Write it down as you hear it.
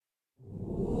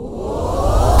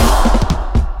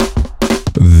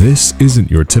This isn't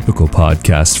your typical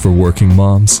podcast for working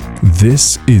moms.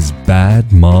 This is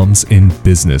Bad Moms in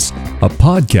Business, a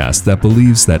podcast that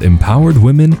believes that empowered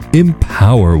women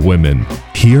empower women.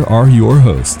 Here are your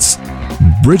hosts,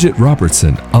 Bridget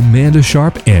Robertson, Amanda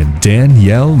Sharp, and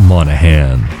Danielle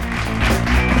Monahan.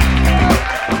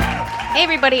 Hey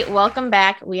everybody, welcome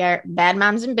back. We are Bad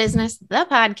Moms in Business, the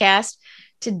podcast.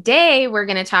 Today, we're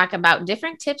going to talk about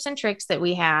different tips and tricks that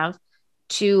we have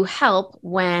to help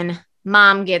when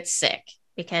mom gets sick,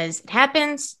 because it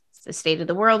happens. It's the state of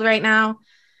the world right now.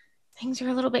 Things are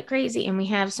a little bit crazy, and we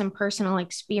have some personal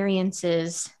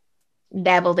experiences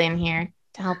dabbled in here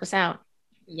to help us out.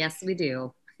 Yes, we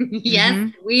do.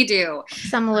 Yes, we do.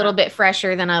 Some a little bit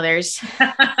fresher than others.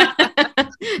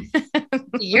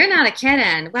 You're not a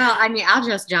kitten. Well, I mean, I'll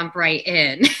just jump right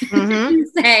in and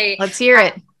say, let's hear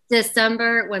it.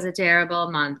 December was a terrible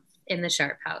month in the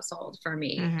Sharp household for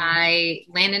me. I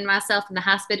landed myself in the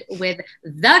hospital with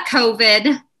the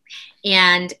COVID,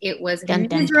 and it was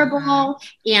miserable.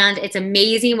 And it's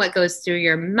amazing what goes through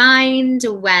your mind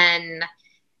when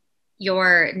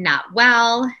you're not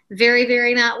well, very,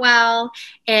 very not well.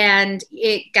 And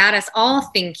it got us all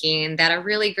thinking that a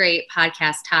really great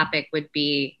podcast topic would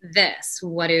be this.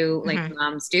 What do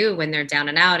moms do when they're down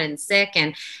and out and sick?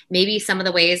 And maybe some of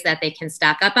the ways that they can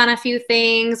stock up on a few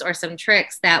things, or some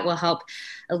tricks that will help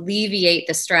alleviate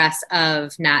the stress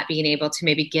of not being able to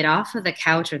maybe get off of the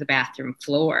couch or the bathroom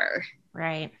floor.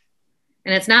 Right.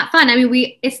 And it's not fun. I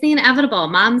mean, it's the inevitable.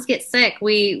 Moms get sick.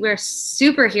 We're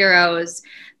superheroes,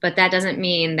 but that doesn't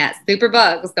mean that super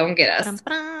bugs don't get us.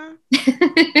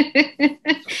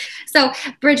 So,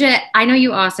 Bridget, I know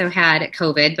you also had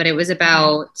COVID, but it was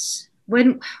about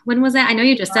when was that? I know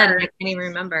you just said it. I can't even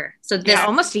remember. So this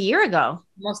almost a year ago.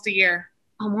 Almost a year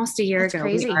That's ago.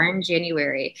 Crazy. We are in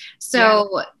January.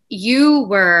 So you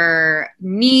were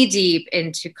knee deep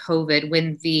into COVID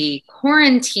when the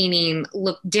quarantining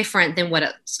looked different than what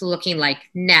it's looking like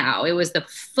now. It was the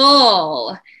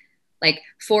full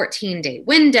 14-day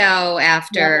window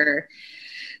after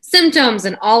symptoms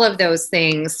and all of those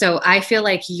things. So I feel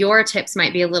like your tips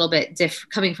might be a little bit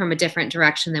coming from a different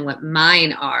direction than what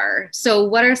mine are. So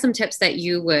what are some tips that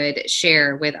you would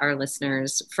share with our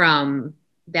listeners from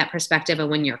that perspective of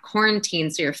when you're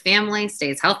quarantined so your family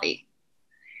stays healthy?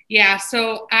 Yeah,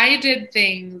 so I did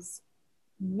things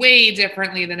way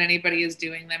differently than anybody is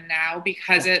doing them now,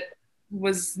 because it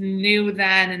was new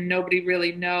then and nobody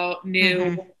really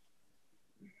knew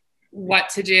what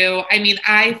to do. I mean,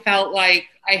 I felt like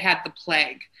I had the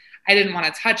plague. I didn't want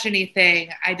to touch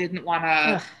anything. I didn't want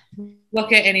to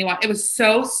look at anyone. It was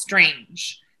so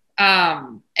strange.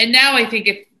 And now I think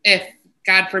if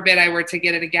God forbid I were to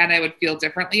get it again, I would feel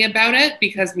differently about it,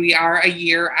 because we are a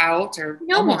year out, or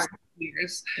almost 2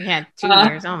 years. Yeah, 2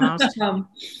 years almost.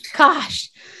 Gosh.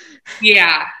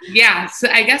 Yeah. So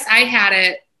I guess I had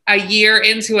it a year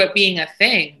into it being a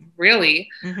thing, really.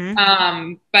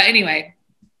 But anyway,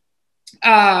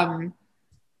 I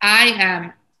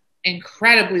am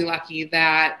incredibly lucky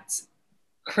that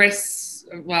Chris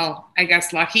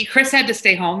had to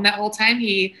stay home that whole time.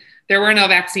 There were no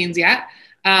vaccines yet.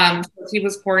 So he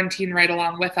was quarantined right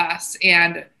along with us,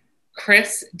 and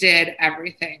Chris did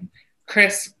everything.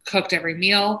 Chris cooked every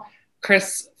meal.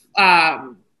 Chris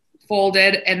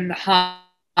folded and hung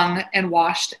and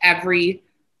washed every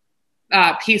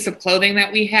piece of clothing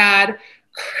that we had.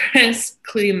 Chris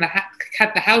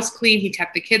kept the house clean. He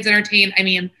kept the kids entertained. I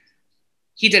mean,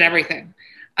 he did everything.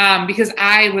 Because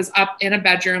I was up in a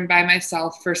bedroom by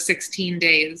myself for 16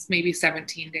 days, maybe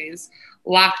 17 days,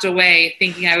 locked away,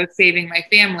 thinking I was saving my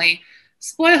family.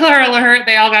 Spoiler alert,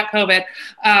 they all got COVID,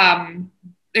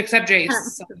 except Jace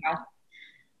somehow.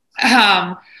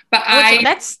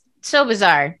 That's so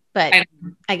bizarre, but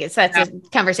I guess that's a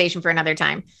conversation for another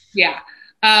time. Yeah.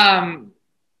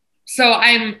 So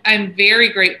I'm very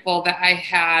grateful that I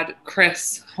had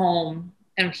Chris home,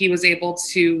 and he was able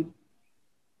to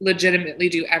legitimately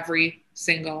do every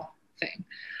single thing.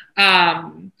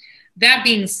 That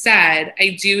being said,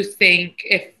 I do think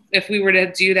if we were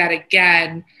to do that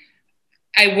again,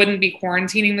 I wouldn't be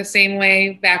quarantining the same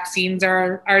way. Vaccines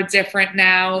are different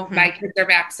now. My kids are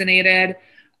vaccinated.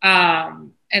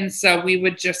 And so we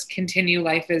would just continue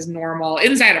life as normal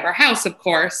inside of our house, of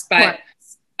course, but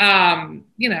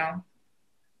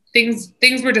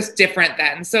things were just different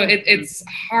then. So it's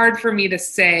hard for me to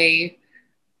say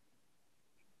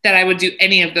that I would do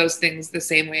any of those things the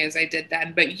same way as I did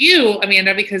then. But you,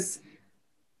 Amanda, because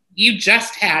you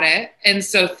just had it, and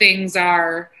so things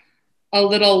are a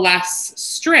little less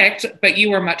strict, but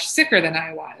you were much sicker than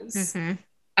I was.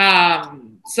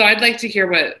 So I'd like to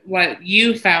hear what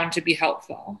you found to be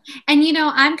helpful. And,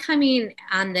 I'm coming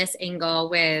on this angle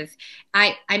with,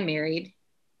 I'm married.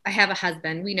 I have a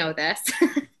husband. We know this,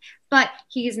 but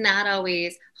he's not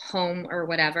always home or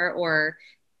whatever, or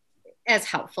as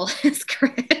helpful as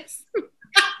Chris.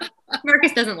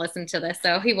 Marcus doesn't listen to this,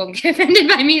 so he won't get offended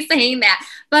by me saying that.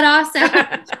 But also,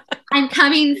 I'm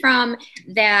coming from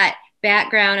that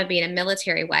background of being a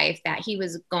military wife, that he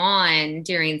was gone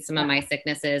during some of my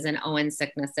sicknesses and Owen's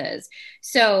sicknesses.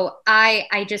 So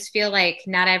I just feel like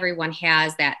not everyone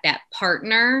has that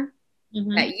partner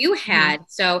that you had.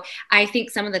 So I think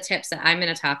some of the tips that I'm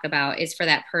going to talk about is for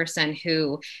that person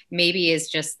who maybe is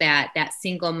just that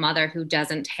single mother who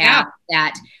doesn't have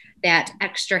that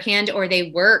extra hand, or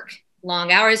they work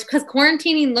long hours, because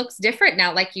quarantining looks different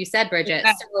now, like you said, Bridget.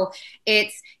 Yeah. So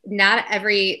it's not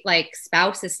every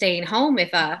spouse is staying home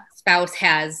if a spouse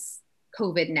has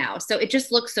COVID now. So it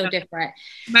just looks so different.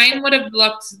 Mine would have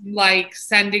looked like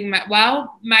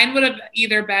mine would have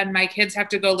either been my kids have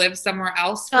to go live somewhere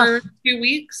else for 2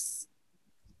 weeks,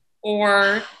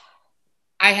 or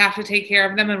I have to take care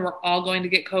of them and we're all going to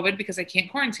get COVID because I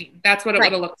can't quarantine. That's what it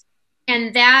would have looked like.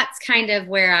 And that's kind of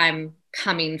where I'm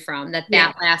coming from, that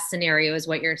last scenario is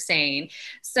what you're saying.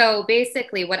 So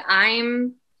basically what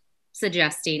I'm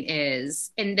suggesting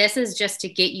is, and this is just to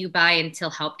get you by until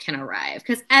help can arrive,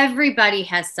 because everybody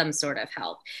has some sort of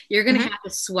help. You're going to have to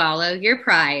swallow your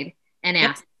pride and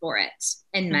ask for it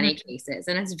in many cases.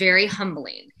 And it's very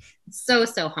humbling. So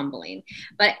humbling.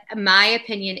 But my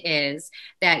opinion is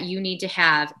that you need to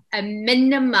have a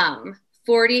minimum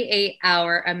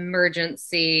 48-hour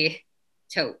emergency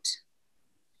tote.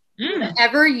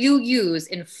 Whatever you use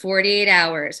in 48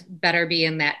 hours better be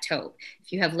in that tote.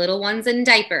 If you have little ones in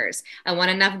diapers, I want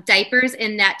enough diapers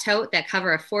in that tote that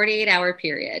cover a 48-hour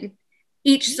period,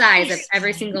 each size of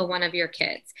every single one of your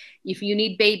kids. If you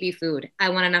need baby food, I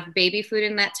want enough baby food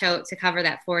in that tote to cover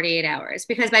that 48 hours,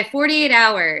 because by 48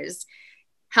 hours,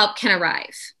 help can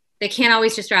arrive. They can't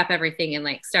always just drop everything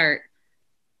and start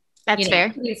fair.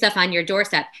 Putting stuff on your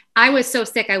doorstep. I was so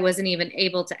sick I wasn't even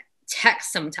able to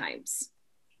text sometimes.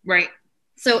 Right.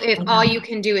 So if all you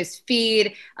can do is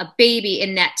feed a baby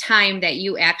in that time that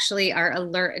you actually are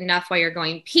alert enough while you're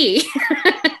going pee,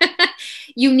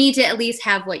 you need to at least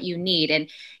have what you need.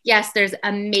 And yes, there's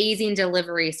amazing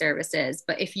delivery services,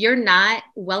 but if you're not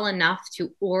well enough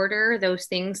to order those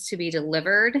things to be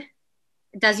delivered,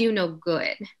 it does you no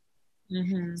good.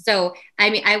 So,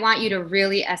 I want you to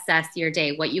really assess your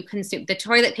day, what you consume, the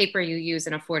toilet paper you use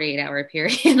in a 48-hour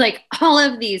period, all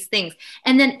of these things,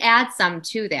 and then add some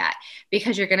to that,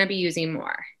 because you're going to be using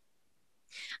more.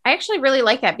 I actually really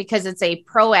like that, because it's a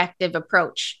proactive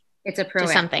approach. It's a proactive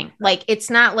to something. It's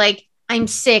not like I'm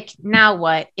sick. Now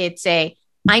what? It's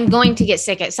I'm going to get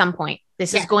sick at some point.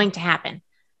 This is going to happen.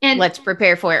 And let's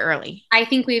prepare for it early. I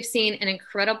think we've seen an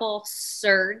incredible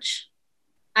surge.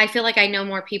 I feel like I know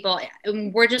more people.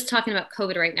 We're just talking about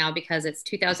COVID right now because it's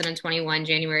 2021,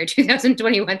 January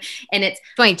 2021, and it's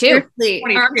 22.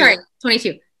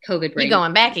 22. COVID brain. You're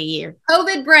going back a year.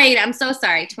 COVID brain. I'm so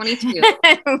sorry. 22.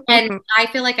 And I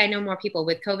feel like I know more people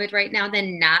with COVID right now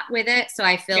than not with it. So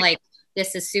I feel like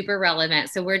this is super relevant.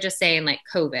 So we're just saying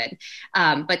COVID.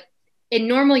 But in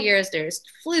normal years, there's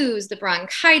flus, the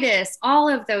bronchitis, all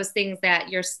of those things that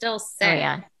you're still sick. Oh,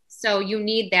 yeah. So you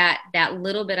need that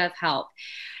little bit of help,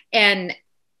 and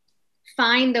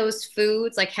find those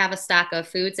foods, have a stock of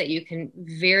foods that you can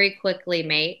very quickly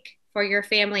make for your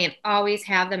family, and always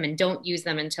have them, and don't use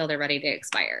them until they're ready to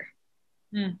expire.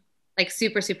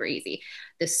 Super, super easy.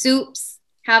 The soups,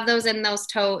 have those in those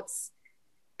totes.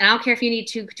 And I don't care if you need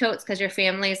 2 totes because your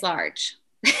family is large.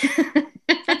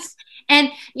 And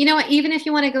you know what, even if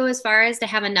you want to go as far as to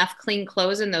have enough clean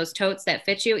clothes in those totes that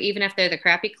fit you, even if they're the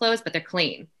crappy clothes, but they're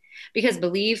clean. Because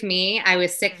believe me, I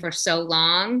was sick for so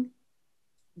long.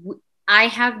 I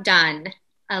have done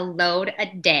a load a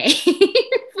day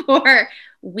for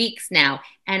weeks now,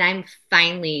 and I'm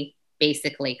finally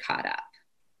basically caught up.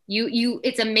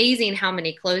 It's amazing how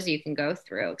many clothes you can go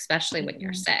through, especially when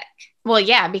you're sick. Well,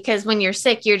 yeah, because when you're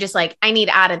sick, you're just I need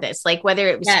out of this. Whether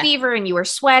it was fever and you were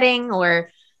sweating, or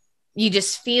you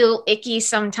just feel icky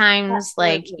sometimes,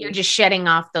 you're just shedding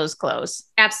off those clothes.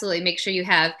 Absolutely. Make sure you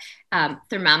have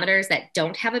thermometers that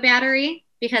don't have a battery,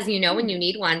 because when you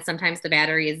need one, sometimes the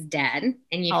battery is dead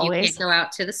and you can't go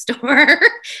out to the store.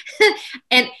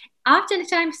 And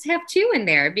oftentimes have 2 in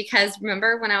there, because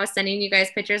remember when I was sending you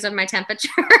guys pictures of my temperature?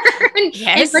 And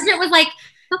Bridget was like,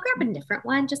 I'll grab a different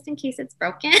one just in case it's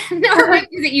broken. Or was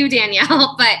it you,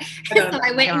 Danielle? But so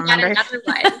I went and got another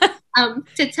one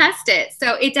to test it.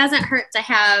 So it doesn't hurt to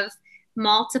have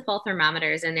multiple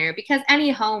thermometers in there, because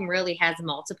any home really has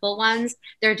multiple ones.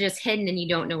 They're just hidden and you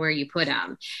don't know where you put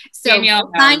them. So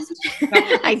Danielle knows.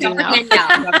 I do know.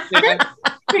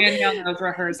 Danielle knows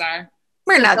where hers are.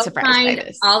 We're not surprised by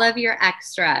this. All of your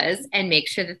extras and make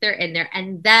sure that they're in there.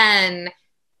 And then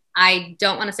I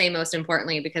don't want to say most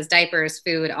importantly, because diapers,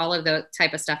 food, all of the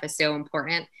type of stuff is so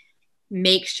important.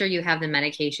 Make sure you have the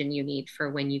medication you need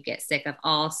for when you get sick of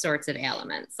all sorts of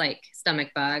ailments like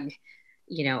stomach bug,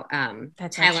 that's Tylenol,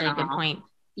 actually a good point.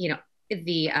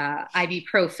 The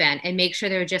ibuprofen, and make sure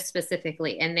they're just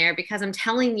specifically in there, because I'm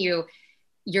telling you,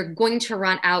 you're going to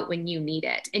run out when you need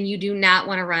it. And you do not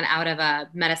want to run out of a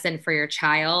medicine for your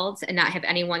child and not have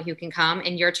anyone who can come,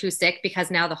 and you're too sick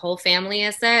because now the whole family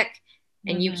is sick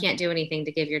and you can't do anything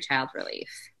to give your child relief.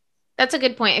 That's a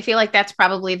good point. I feel like that's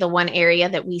probably the one area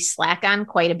that we slack on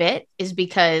quite a bit, is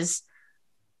because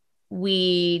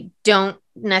we don't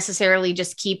necessarily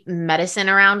just keep medicine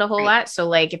around a whole lot. So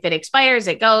like if it expires,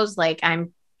 it goes. Like I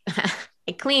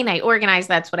clean, I organize,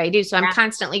 that's what I do. So I'm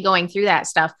constantly going through that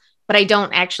stuff, but I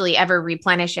don't actually ever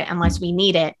replenish it unless we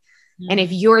need it. And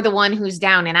if you're the one who's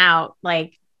down and out,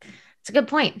 like, it's a good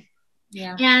point.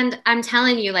 Yeah. And I'm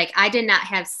telling you, like, I did not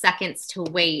have seconds to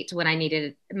wait when I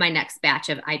needed my next batch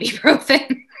of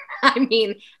ibuprofen. I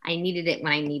mean, I needed it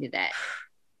when I needed it.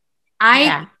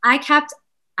 I kept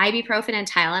ibuprofen and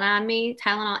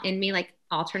Tylenol in me, like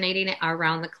alternating it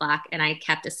around the clock. And I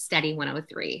kept a steady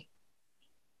 103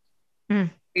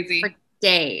 Easy. for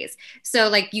days. So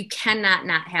like, you cannot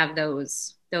not have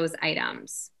those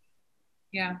items.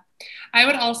 Yeah. I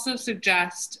would also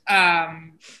suggest,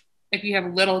 if you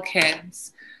have little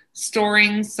kids,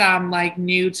 storing some like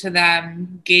new to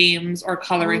them games or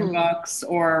coloring books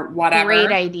or whatever.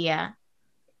 Great idea.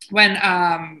 When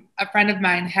a friend of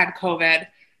mine had COVID,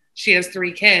 she has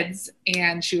 3 kids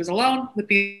and she was alone with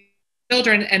the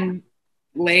children and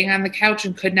laying on the couch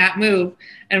and could not move.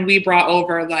 And we brought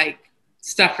over like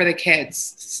stuff for the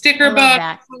kids, sticker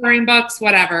books, coloring books,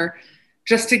 whatever,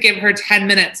 just to give her 10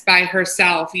 minutes by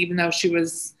herself, even though she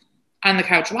was on the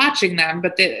couch watching them.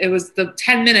 But it was the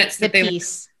 10 minutes that they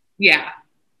piece. Yeah.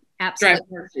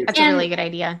 Absolutely. That's a really good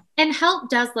idea. And help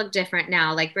does look different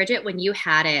now. Like Bridget, when you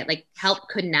had it, like help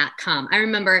could not come. I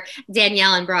remember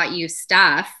Danielle and brought you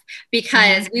stuff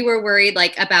because we were worried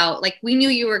like about, like, we knew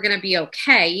you were going to be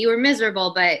okay. You were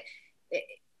miserable, but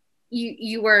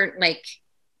you weren't like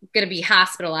going to be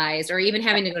hospitalized or even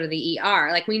having to go to the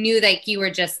ER. Like we knew like you were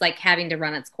just like having to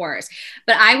run its course.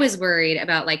 But I was worried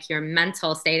about like your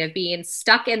mental state of being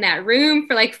stuck in that room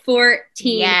for like 14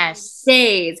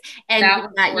 days and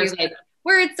that you like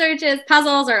word searches,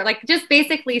 puzzles, or like just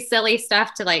basically silly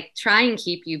stuff to like try and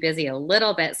keep you busy a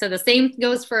little bit. So the same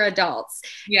goes for adults.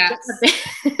 Yes.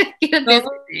 Those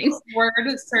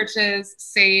word searches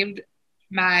saved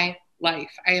my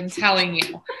life. I am telling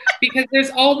you, because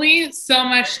there's only so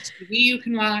much TV you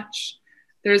can watch.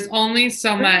 There's only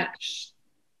so much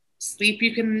sleep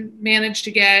you can manage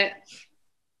to get.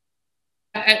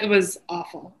 It was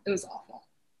awful. It was awful.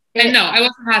 And no, I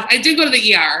wasn't. I did go to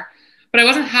the ER, but I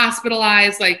wasn't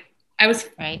hospitalized. Like I was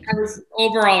fine. I was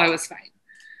fine.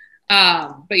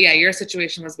 But yeah, your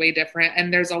situation was way different,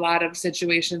 and there's a lot of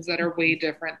situations that are way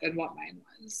different than what mine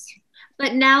was.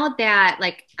 But now that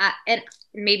like, and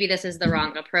maybe this is the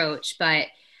wrong approach, but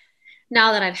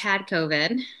now that I've had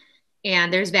COVID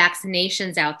and there's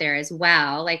vaccinations out there as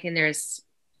well, like, and there's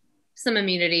some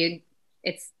immunity,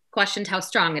 it's questioned how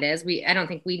strong it is. I don't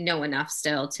think we know enough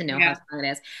still to know how strong it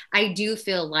is. I do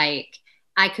feel like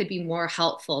I could be more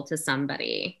helpful to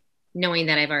somebody knowing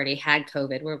that I've already had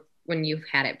COVID, where when you've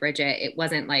had it, Bridget, it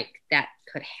wasn't like that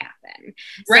could happen.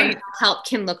 Right. Some help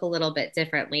can look a little bit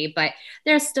differently, but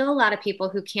there's still a lot of people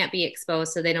who can't be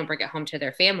exposed, so they don't bring it home to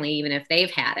their family, even if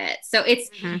they've had it. So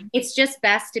it's just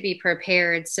best to be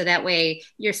prepared. So that way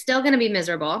you're still going to be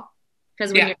miserable,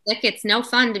 because when you're sick, it's no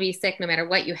fun to be sick no matter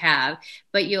what you have,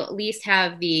 but you'll at least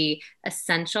have the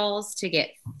essentials to get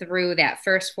through that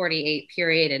first 48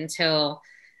 period until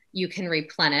you can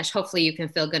replenish. Hopefully you can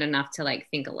feel good enough to like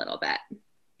think a little bit.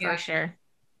 For sure.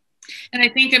 And I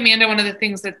think, Amanda, one of the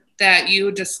things that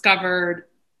you discovered,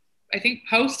 I think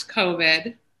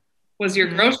post-COVID, was your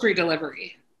grocery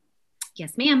delivery.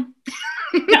 Yes, ma'am.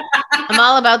 I'm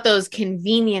all about those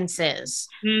conveniences.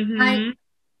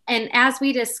 And as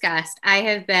we discussed, I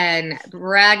have been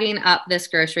bragging up this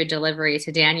grocery delivery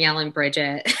to Danielle and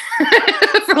Bridget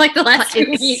for like the last 2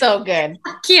 weeks. It's so good.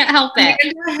 I can't help it.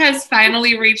 Amanda has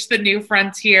finally reached the new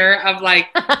frontier of like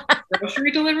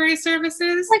grocery delivery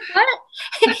services. Like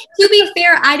what? To be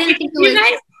fair, I didn't think it was. You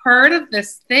guys heard of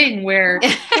this thing where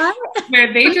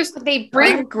they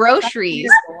bring groceries.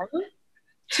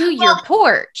 to your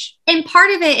porch. And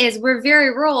part of it is we're very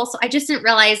rural, so I just didn't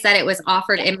realize that it was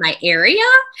offered in my area.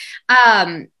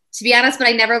 To be honest, but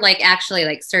I never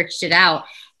actually searched it out.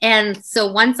 And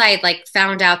so once I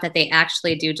found out that they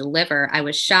actually do deliver, I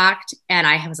was shocked, and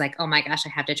I was like, oh my gosh, I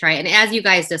have to try it. And as you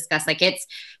guys discussed,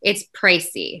 it's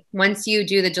pricey. Once you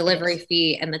do the delivery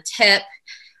fee and the tip,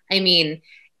 I mean,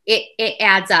 it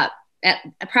adds up at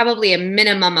probably a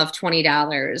minimum of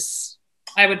 $20.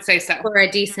 I would say so. For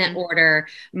a decent order,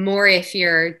 more if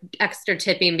you're extra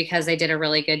tipping because they did a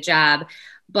really good job.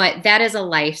 But that is a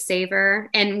lifesaver.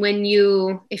 And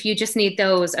if you just need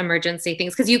those emergency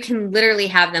things, because you can literally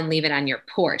have them leave it on your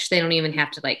porch. They don't even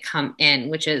have to come in,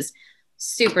 which is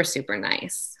super, super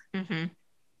nice. Mm-hmm.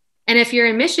 And if you're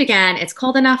in Michigan, it's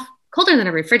colder than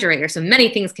a refrigerator. So many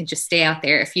things can just stay out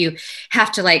there if you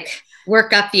have to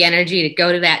work up the energy to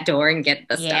go to that door and get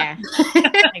the stuff.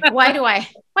 Why do I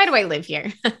live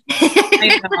here?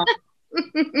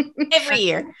 Every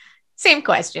year. Same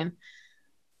question.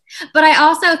 But I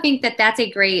also think that that's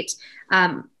a great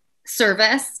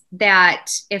service that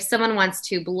if someone wants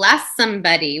to bless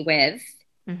somebody with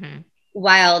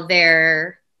while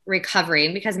they're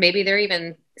recovering, because maybe they're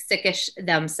even sickish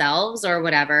themselves or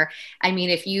whatever. I mean,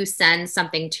 if you send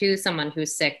something to someone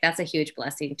who's sick, that's a huge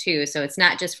blessing too. So it's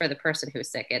not just for the person who's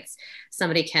sick. It's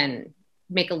somebody can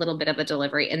make a little bit of a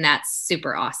delivery, and that's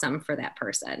super awesome for that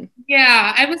person.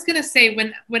 Yeah. I was going to say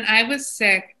when I was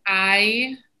sick,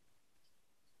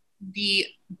 the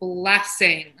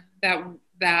blessing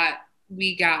that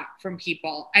we got from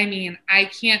people. I mean, I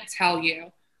can't tell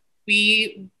you.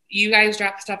 You guys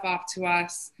dropped stuff off to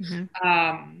us.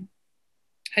 Mm-hmm.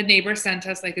 A neighbor sent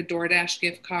us a DoorDash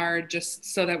gift card just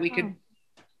so that we could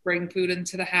bring food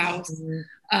into the house.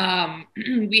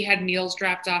 Mm-hmm. We had meals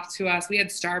dropped off to us. We had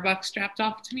Starbucks dropped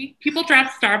off to me. People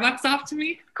dropped Starbucks off to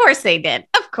me. Of course they did.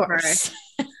 Of course.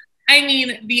 I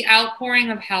mean, the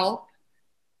outpouring of help,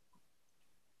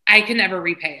 I can never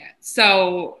repay it.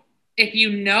 So if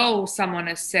you know someone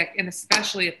is sick, and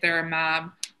especially if they're a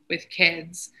mom with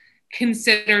kids,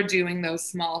 consider doing those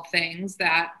small things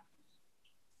that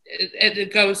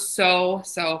it goes so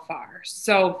far.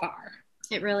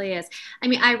 It really is. I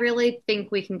mean, I really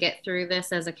think we can get through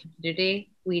this as a community.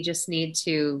 We just need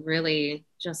to really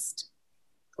just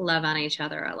love on each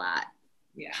other a lot.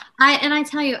 Yeah. I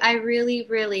tell you, I really,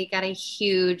 really got a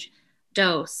huge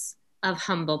dose of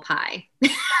humble pie.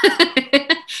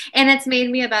 And it's made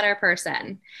me a better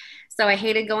person. So I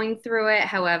hated going through it.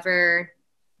 However,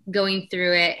 going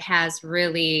through it has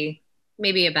really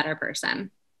made me a better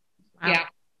person. Wow. Yeah.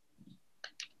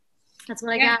 That's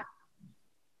what I got.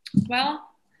 Well,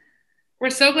 we're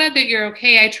so glad that you're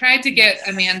okay. I tried to get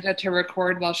Amanda to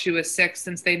record while she was sick,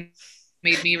 since they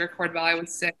made me record while I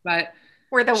was sick, but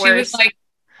we're the worst. She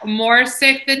was more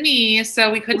sick than me,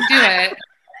 so we couldn't do it.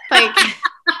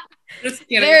 Just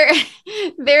kidding.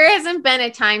 There hasn't been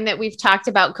a time that we've talked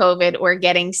about COVID or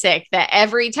getting sick that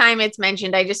every time it's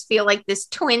mentioned, I just feel this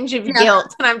twinge of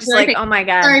guilt. And I'm just oh my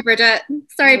God. Sorry, Bridget.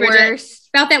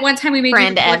 About that one time we made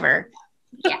friend ever.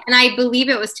 Yeah. And I believe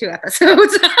it was 2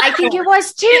 episodes. I think it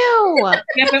was 2.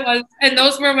 Yep, it was. And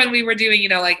those were when we were doing,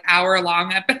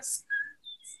 hour-long episodes.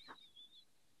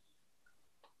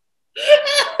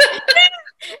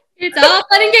 It's all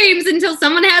fun and games until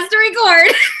someone has to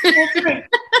record.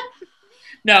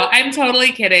 No, I'm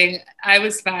totally kidding. I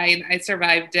was fine. I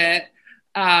survived it.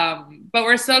 But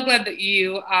we're so glad that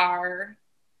you are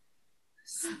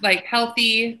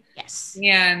healthy. Yes.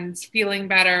 And feeling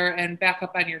better and back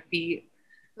up on your feet.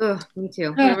 Oh, me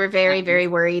too. We were very, very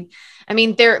worried. I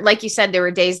mean, like you said, there were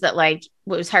days that it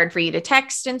was hard for you to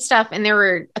text and stuff. And there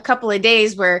were a couple of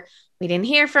days where we didn't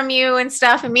hear from you and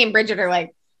stuff. And me and Bridget are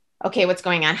okay, what's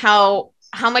going on? How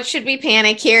much should we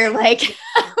panic here? Who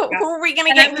are we going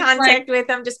to get in contact with?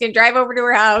 I'm just going to drive over to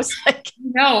her house.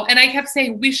 No. And I kept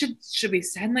saying, should we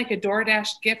send a DoorDash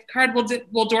gift card? Will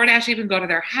DoorDash even go to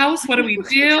their house? What do we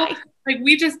do?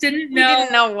 We just didn't know. We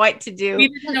didn't know what to do. We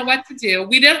didn't know what to do.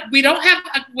 We don't have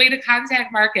a way to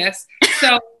contact Marcus.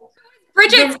 So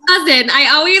Bridget's cousin,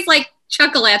 I always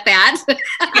chuckle at that.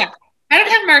 Yeah. I don't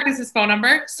have Marcus's phone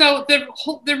number. So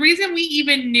the reason we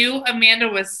even knew Amanda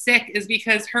was sick is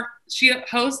because she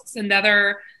hosts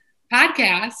another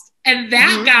podcast, and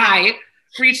that guy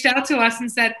reached out to us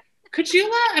and said, could you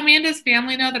let Amanda's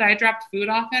family know that I dropped food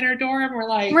off at her door? And we're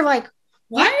like,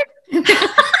 what?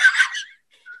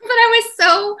 But I was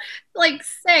so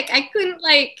sick. I couldn't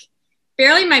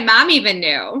barely my mom even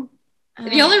knew.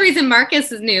 The only reason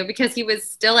Marcus knew because he was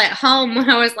still at home when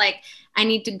I was I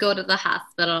need to go to the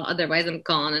hospital. Otherwise I'm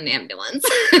calling an ambulance.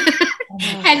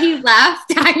 Had he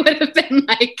left, I would have been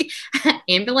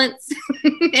ambulance.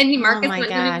 And Marcus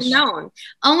wouldn't have even known.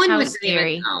 Owen wouldn't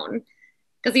even known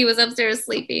because he was upstairs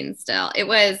sleeping still. It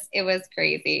was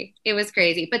crazy. It was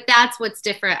crazy. But that's what's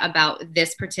different about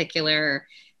this particular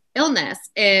illness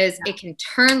is it can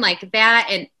turn like that,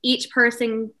 and each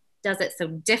person does it so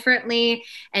differently.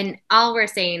 And all we're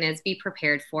saying is be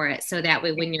prepared for it, so that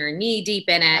way when you're knee deep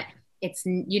in it,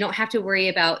 you don't have to worry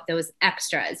about those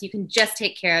extras. You can just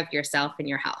take care of yourself and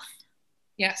your health.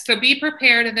 Yeah. So be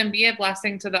prepared, and then be a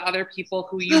blessing to the other people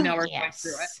who you know are going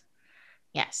through it.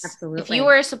 Yes, absolutely. If you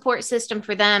were a support system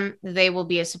for them, they will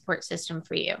be a support system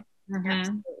for you.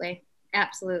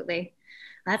 Absolutely.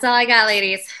 That's all I got,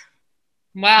 ladies.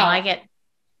 Wow. I like it.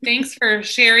 Thanks for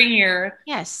sharing your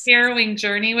harrowing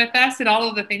journey with us and all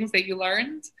of the things that you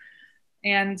learned.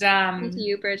 And thank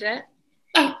you, Bridget.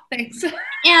 Oh, thanks.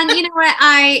 And you know what?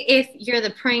 If you're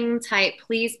the praying type,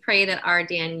 please pray that our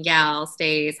Danielle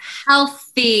stays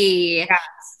healthy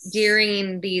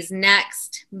during these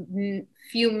next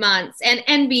few months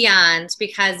and beyond,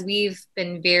 because we've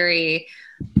been very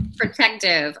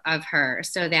protective of her,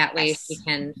 so that way she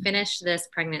can finish this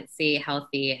pregnancy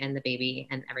healthy and the baby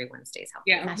and everyone stays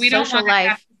healthy. Yeah, we don't want to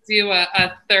have to do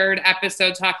a third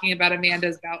episode talking about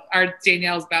Danielle's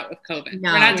bout with COVID.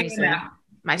 No, we're not doing that.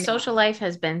 My social life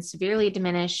has been severely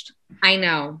diminished. I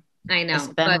know. It's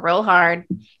been real hard.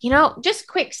 Just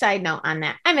quick side note on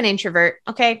that. I'm an introvert.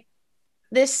 Okay.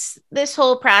 This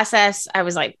whole process, I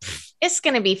was like, it's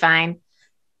going to be fine.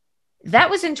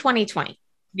 That was in 2020.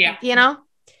 Yeah.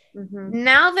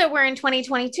 Now that we're in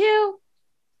 2022,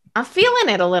 I'm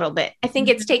feeling it a little bit. I think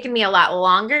it's taken me a lot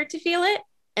longer to feel it.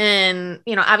 And,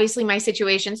 obviously my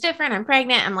situation's different. I'm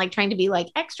pregnant. I'm like trying to be like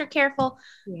extra careful,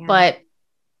 but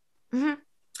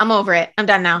I'm over it. I'm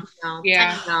done now. No.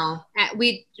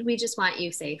 We just want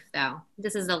you safe, though.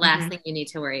 This is the last thing you need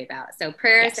to worry about. So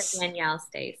prayers that Danielle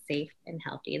stays safe and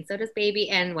healthy. And so does baby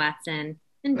and Watson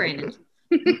and Brandon.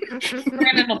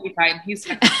 Brandon will be fine. He's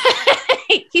fine.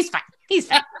 He's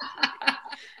fine.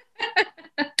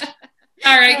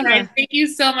 All right, guys. Thank you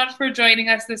so much for joining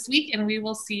us this week. And we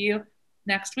will see you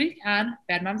next week on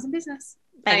Bad Moms in Business.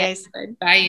 Bye, guys. Bye.